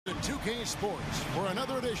2K Sports for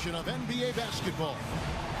another edition of NBA basketball.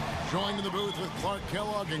 Joined in the booth with Clark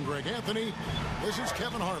Kellogg and Greg Anthony, this is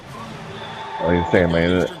Kevin Hart. What are you saying,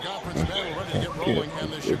 man?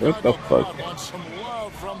 What the fuck?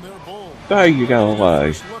 Now you gotta lie.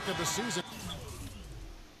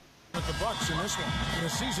 With the Bucks in this one. A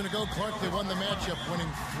season ago, Clark, they won the matchup, winning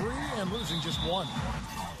 3 and losing just 1.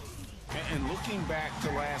 And looking back to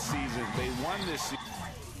last season, they won this season.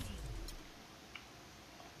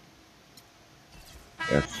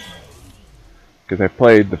 Yes. Because I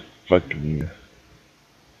played the fucking...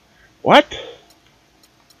 What?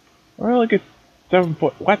 I only get 7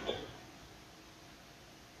 point... What?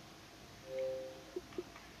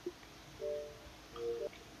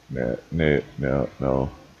 No.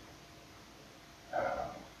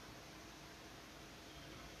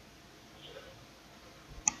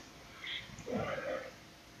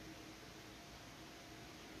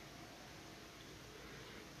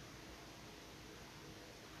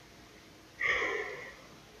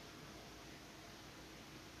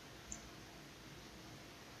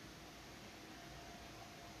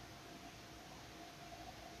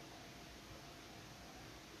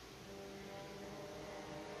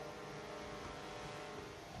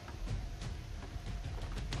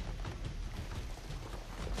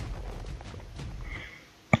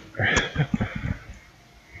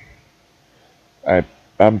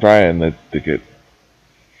 I'm trying to get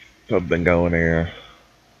something going here.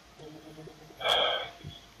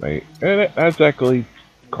 Wait, and that's actually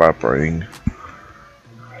cooperating.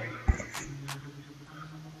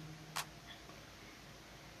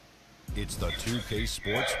 It's the 2K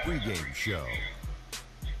Sports pregame show.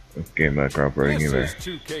 This game not cooperating either. This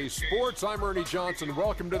is 2K Sports. I'm Ernie Johnson.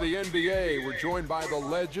 Welcome to the NBA. We're joined by the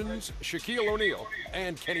legends, Shaquille O'Neal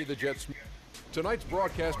and Kenny the Jet Smith. Tonight's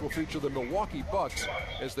broadcast will feature the Milwaukee Bucks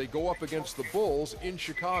as they go up against the Bulls in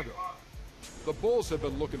Chicago. The Bulls have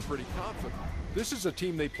been looking pretty confident. This is a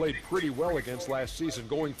team they played pretty well against last season,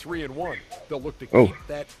 going 3-1. They'll look to keep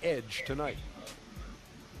that edge tonight.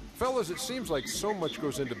 Fellas, it seems like so much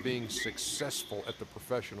goes into being successful at the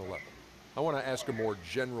professional level. I want to ask a more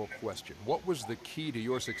general question. What was the key to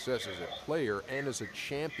your success as a player and as a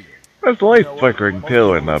champion? That's life flickering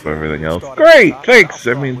too and not everything else. Great, thanks.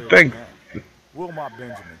 I mean, thanks.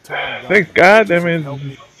 Thank God. I mean,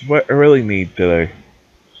 it's what I really need today.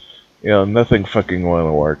 You know, nothing fucking want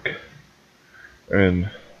to work. And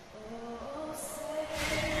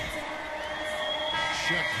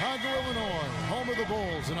Chicago, Illinois, home of the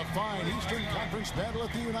Bulls in a fine Eastern Conference battle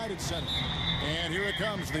at the United Center. And here it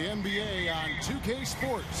comes, the NBA on 2K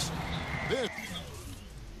Sports. This.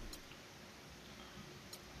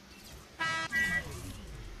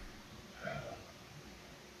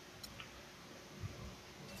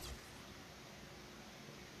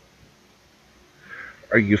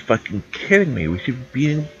 Are you fucking kidding me? We should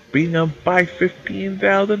be being up by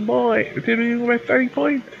 15,000 points. We didn't even by 30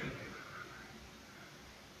 points.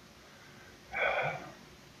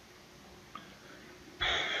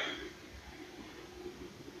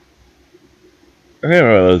 I think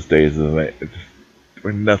one of those days of the night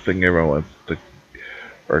when nothing ever wants to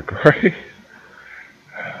work right.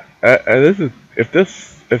 If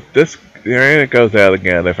this the internet goes out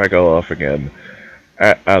again, if I go off again,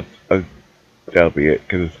 that'll be it,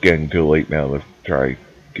 because it's getting too late now to try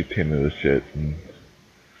continue this shit. And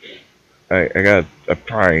I'm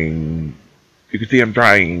trying. You can see I'm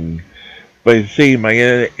trying, but you see my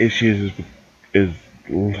internet issues is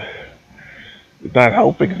not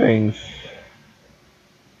helping things.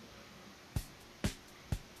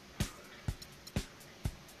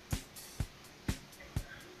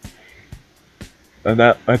 And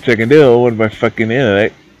not much I can do with my fucking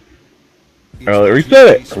internet. I'll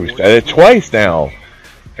reset it. I reset it twice now.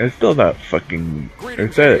 And it's still not fucking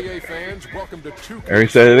reset it. I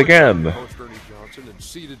reset it again. And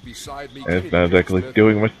it's not exactly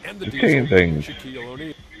doing much to change things.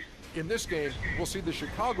 In this game, we'll see the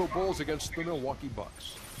Chicago Bulls against the Milwaukee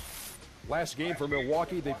Bucks. Last game for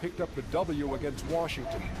Milwaukee, they picked up the W against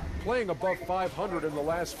Washington. Playing above 500 in the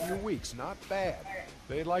last few weeks, not bad.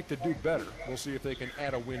 They'd like to do better. We'll see if they can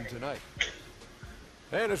add a win tonight.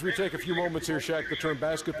 And as we take a few moments here, Shaq, the term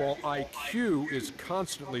basketball IQ is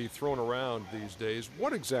constantly thrown around these days.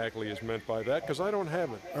 What exactly is meant by that? Because I don't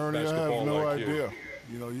have it. Ernie, I have no idea.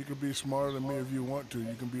 You know, you can be smarter than me if you want to.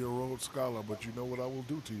 You can be a Rhodes Scholar, but you know what I will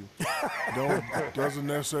do to you. Doesn't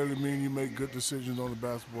necessarily mean you make good decisions on the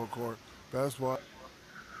basketball court. Basketball.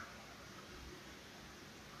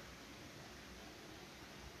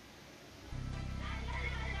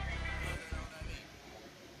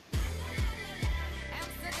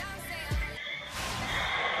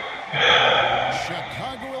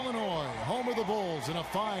 Chicago, Illinois. the Bulls in a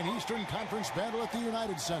fine Eastern Conference battle at the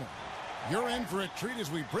United Center. You're in for a treat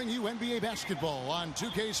as we bring you NBA basketball on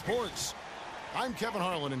 2K Sports. I'm Kevin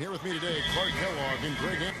Harlan, and here with me today, Clark Kellogg and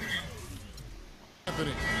Greg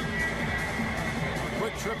Anthony.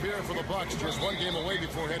 Quick trip here for the Bucks, just one game away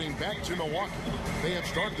before heading back to Milwaukee. They have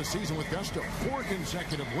started the season with gusto, 4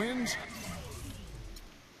 consecutive wins.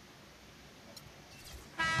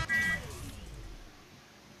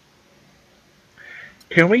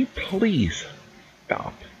 Can we please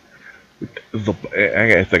stop? I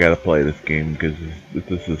guess I gotta play this game because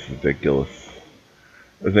this is ridiculous.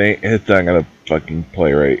 It's not gonna fucking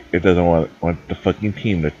play right. It doesn't want the fucking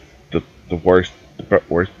team that's the worst.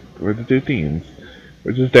 We're the 2 teams,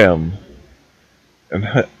 which is them.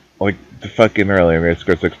 And like the fucking earlier, I'm gonna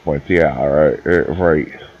score 6 points. Yeah, alright,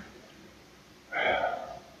 right.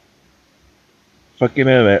 Fucking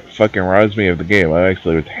internet fucking robs me of the game I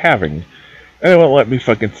actually was having. And it won't let me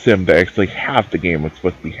fucking sim to actually have the game it's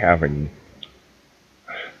supposed to be having.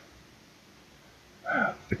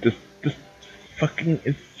 It's just fucking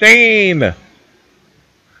insane!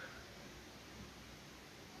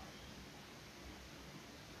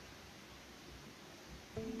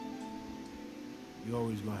 You're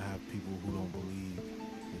always gonna have people who don't believe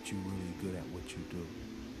that you're really good at what you do.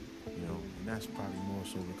 You know, and that's probably more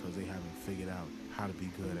so because they haven't figured out how to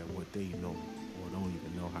be good at what they know or don't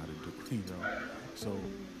even know how to do, you know. So,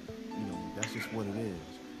 you know, that's just what it is.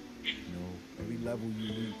 You know, every level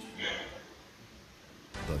you reach.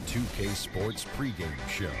 The 2K Sports pregame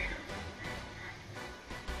show.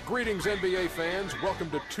 Greetings, NBA fans. Welcome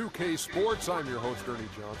to 2K Sports. I'm your host, Ernie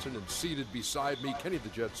Johnson, and seated beside me, Kenny the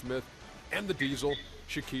Jet Smith, and the Diesel,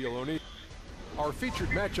 Shaquille O'Neal. Our featured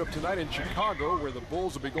matchup tonight in Chicago, where the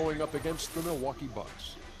Bulls will be going up against the Milwaukee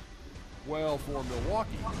Bucks. Well, for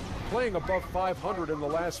Milwaukee, playing above 500 in the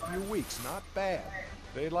last few weeks, not bad.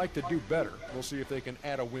 They'd like to do better. We'll see if they can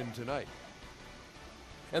add a win tonight.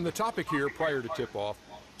 And the topic here, prior to tip-off,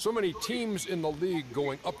 so many teams in the league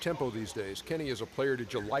going up-tempo these days. Kenny, as a player,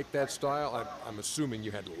 did you like that style? I'm assuming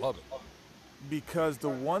you had to love it. Because the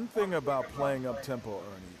one thing about playing up-tempo,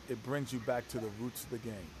 Ernie, it brings you back to the roots of the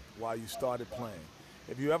game, why you started playing.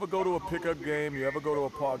 If you ever go to a pickup game, you ever go to a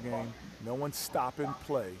park game, no one's stopping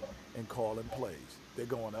play and calling plays. They're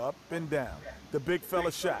going up and down. The big fella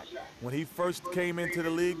Shaq, when he first came into the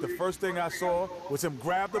league, the first thing I saw was him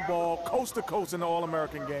grab the ball coast to coast in the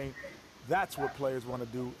All-American game. That's what players want to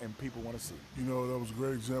do and people want to see. You know, that was a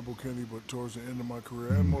great example, Kenny, but towards the end of my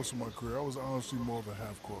career and most of my career, I was honestly more of a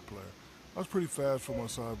half-court player. I was pretty fast for my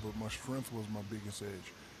size, but my strength was my biggest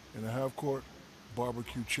edge. In the half-court,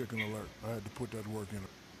 barbecue chicken alert. I had to put that work in.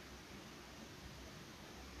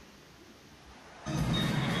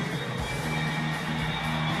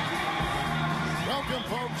 Welcome,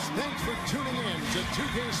 folks. Thanks for tuning in to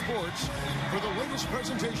 2K Sports for the latest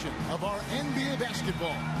presentation of our NBA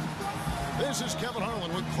basketball. This is Kevin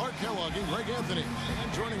Harlan with Clark Kellogg and Greg Anthony.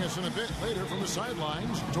 And joining us in a bit later from the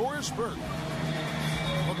sidelines, Doris Burke.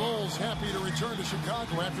 The Bulls happy to return to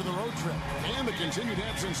Chicago after the road trip. And the continued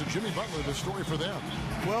absence of Jimmy Butler, the story for them.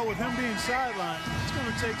 Well, with him being sidelined, it's going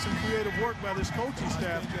to take some creative work by this coaching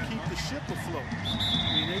staff to keep the ship afloat.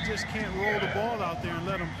 I mean, they just can't roll the ball out there and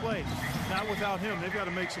let him play. Not without him. They've got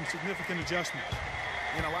to make some significant adjustments.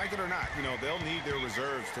 You know, like it or not, you know, they'll need their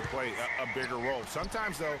reserves to play a bigger role.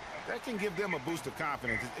 Sometimes, though, that can give them a boost of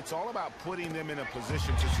confidence. It's all about putting them in a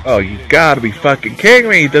position to succeed. Oh, you gotta be fucking kidding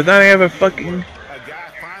me! He does not have a fucking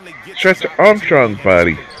Stretch Armstrong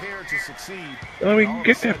body. Let me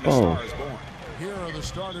get that ball. Here are the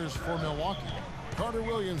starters for Milwaukee. Carter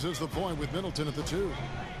Williams is the point with Middleton at the 2.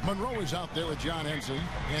 Monroe is out there with John Henson,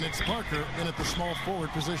 and it's Parker in at the small forward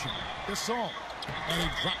position. Gasol. And he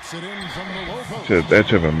drops it in from the low post. That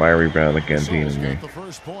should have been my rebound against Gasol's team. got the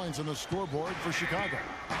first points on the scoreboard for Chicago.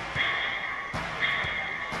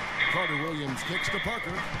 Carter Williams kicks to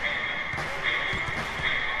Parker.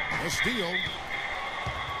 A steal.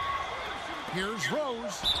 Here's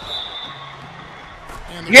Rose.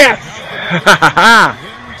 And yes!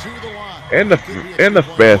 in the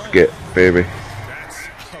basket, baby. That's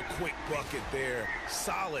a quick bucket there.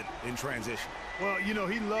 Solid in transition. Well, you know,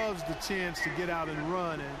 he loves the chance to get out and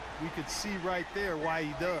run, and we could see right there why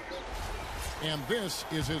he does. And this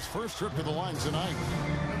is his first trip to the line tonight.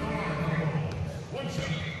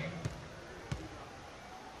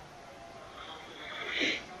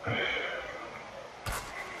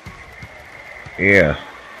 Yeah.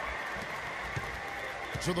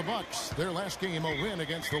 So the Bucks, their last game, a win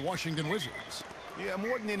against the Washington Wizards. Yeah,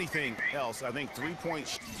 more than anything else, I think 3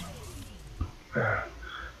 points.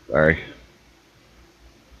 Sorry.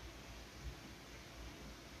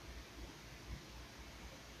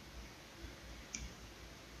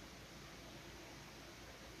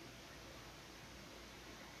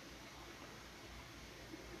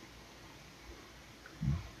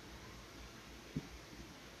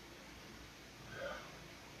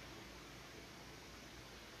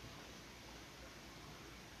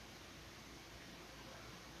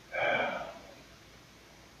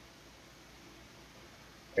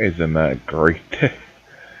 isn't that great.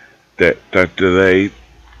 that today,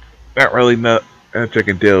 not really not a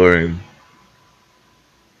chicken deal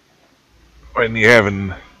when you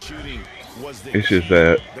having issues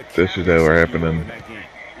that were happening.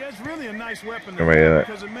 Yeah, it's really a nice weapon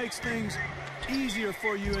because it makes things easier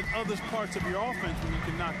for you in other parts of your offense when you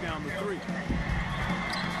can knock down the three.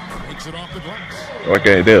 Makes it off the glass. What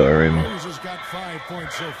can you do? I mean, Rose has got 5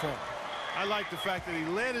 points so far. I like the fact that he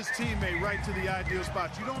led his teammate right to the ideal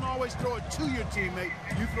spot. You don't always throw it to your teammate.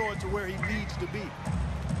 You throw it to where he needs to be.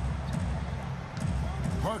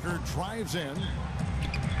 Parker drives in.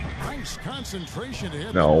 Nice concentration to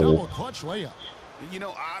hit No. the double clutch layup. You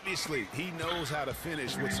know, obviously, he knows how to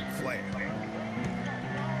finish with some flair.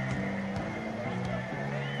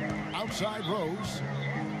 Outside Rose.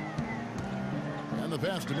 And the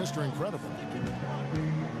pass to Mr. Incredible.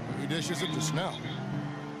 He dishes it to Snell.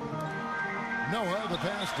 Noah, the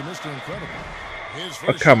pass to Mr. Incredible. His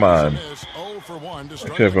first come on. miss, 0 for 1 to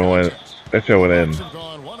start That should have went in. Bucks have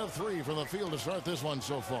gone 1 of 3 from the field to start this one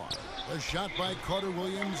so far. The shot by Carter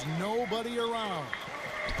Williams, nobody around.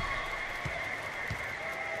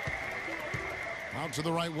 Out to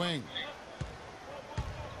the right wing.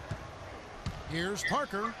 Here's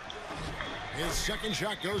Parker. His second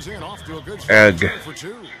shot goes in, off to a good start. 2 for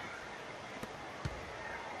 2.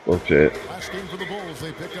 Bullshit. Last game for the Bulls,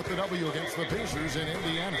 they picked up the W against the Pacers in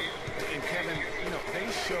Indiana. And Kevin, you know,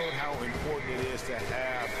 they showed how important it is to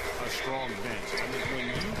have a strong bench. I mean, when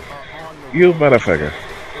you are on the You motherfucker.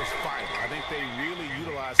 there's fight. I think they really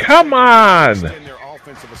utilize Come on! their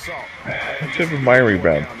offensive assault. Tip of my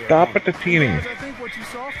rebound. Stop at the teaming. Guys, I think what you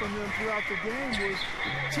saw from them throughout the game was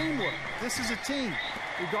teamwork. This is a team.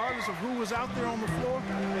 Regardless of who was out there on the floor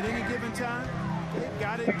at any given time, they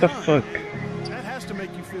got it What the done. fuck? That has to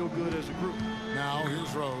make you feel good as a group. Now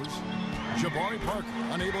here's Rose. Jabari Parker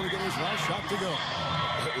unable to get his last shot to go.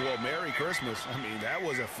 Well, Merry Christmas. I mean, that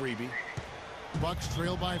was a freebie. Bucks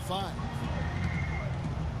trail by 5.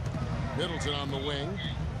 Middleton on the wing.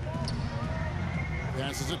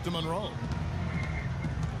 Passes it to Monroe.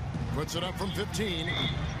 Puts it up from 15.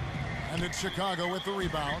 And it's Chicago with the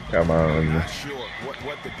rebound. Come on. Not sure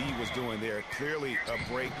what the D was doing there. Clearly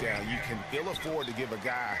a breakdown. You can ill afford to give a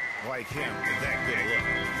guy like him that good a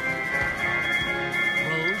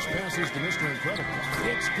look. Rose passes to Mr. Incredible.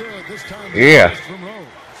 It's good this time. Yeah. From Rose.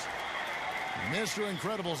 Mr.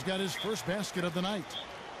 Incredible's got his first basket of the night.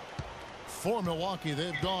 For Milwaukee,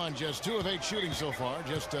 they've gone just 2 of 8 shooting so far,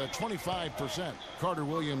 just 25%. Carter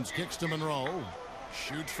Williams kicks to Monroe.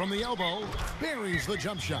 Shoots from the elbow. Buries the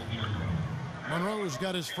jump shot. Monroe's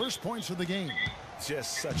got his first points of the game.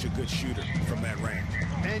 Just such a good shooter from that range.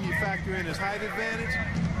 And you factor in his height advantage,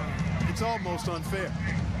 it's almost unfair.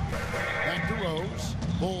 Back to Rose.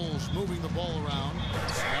 Bulls moving the ball around.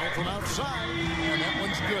 Snell from outside. And that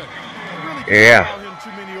one's good. Really can't Yeah. allow him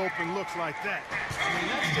too many open looks like that. I mean,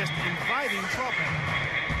 that's just inviting trouble.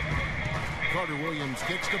 Carter Williams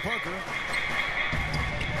kicks to Parker.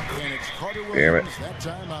 And it's Carter Damn Williams it. that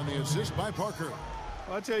time on the assist by Parker.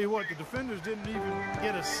 Well, I tell you what, the defenders didn't even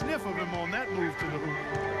get a sniff of him on that move to the hoop.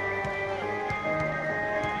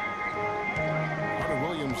 Carter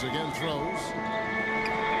Williams again throws.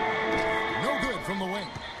 No good from the wing.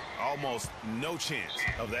 Almost no chance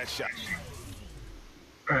of that shot.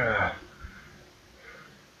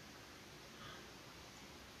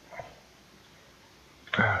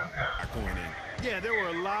 Going in. Yeah, there were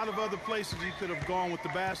a lot of other places he could have gone with the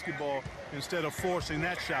basketball instead of forcing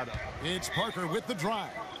that shot up. It's Parker with the drive.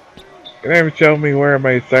 You never show me where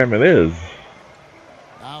my assignment is.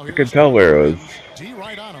 Now You can tell where it was. D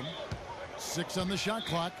right on him. 6 on the shot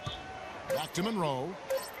clock. Back to Monroe.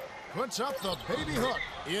 Puts up the baby hook.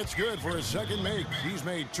 It's good for his second make. He's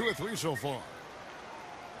made 2 of 3 so far.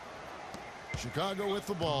 Chicago with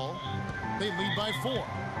the ball. They lead by 4.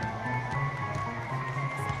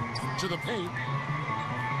 To the paint.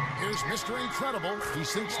 Here's Mr. Incredible. He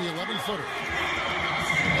sinks the 11-footer.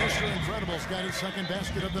 Mr. Incredible's got his second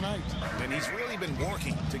basket of the night. And he's really been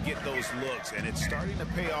working to get those looks, and it's starting to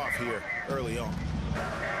pay off here early on.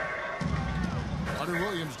 Carter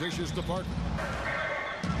Williams dishes to Parker.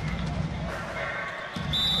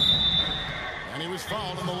 And he was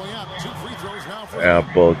fouled on the way up. 2 free throws now for him.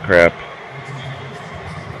 Bull crap.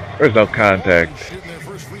 There's no contact. Shooting their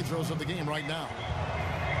first free throws of the game right now.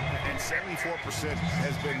 And 74%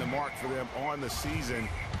 has been the mark for them on the season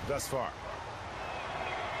thus far.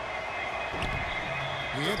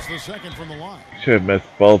 He hits the second from the line. Should have missed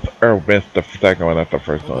both, or missed the second one, not the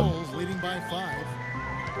first The one. Bulls leading by 5.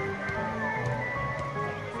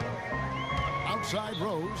 Outside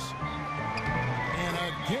Rose. And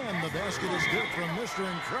again, the basket is good from Mr.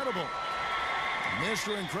 Incredible.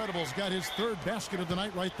 Mr. Incredible's got his third basket of the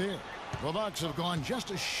night right there. The Bucks have gone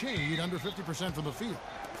just a shade under 50% from the field.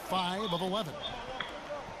 5 of 11.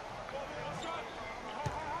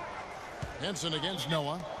 Henson against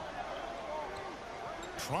Noah.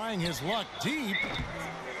 Trying his luck deep.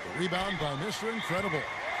 The rebound by Mr. Incredible.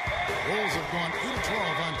 Bulls have gone 8 of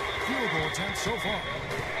 12 on field goal attempts so far.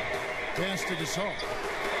 Pass to Gasol.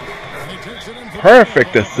 And he takes it in for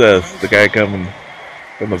Perfect assist. The guy coming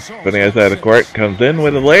from the other side of the court comes in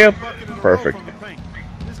with a layup. Perfect.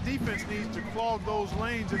 This defense needs to clog those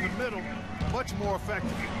lanes in the middle much more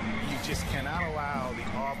effectively. You just cannot allow the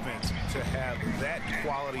offense to have that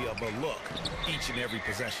quality of a look each and every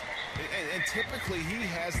possession. And typically he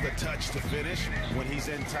has the touch to finish when he's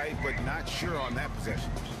in tight, but not sure on that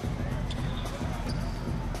possession.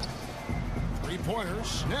 Three-pointers.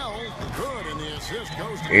 Snell. Good, and the assist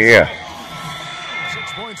goes to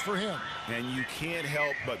 6 points for him. And you can't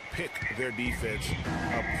help but pick their defense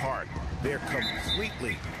apart. They're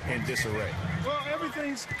completely in disarray. Well,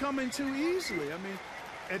 everything's coming too easily. I mean,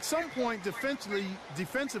 at some point defensively,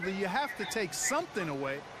 you have to take something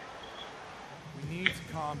away. We need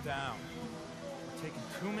to calm down. We're taking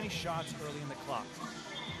too many shots early in the clock.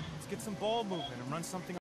 Let's get some ball movement and run something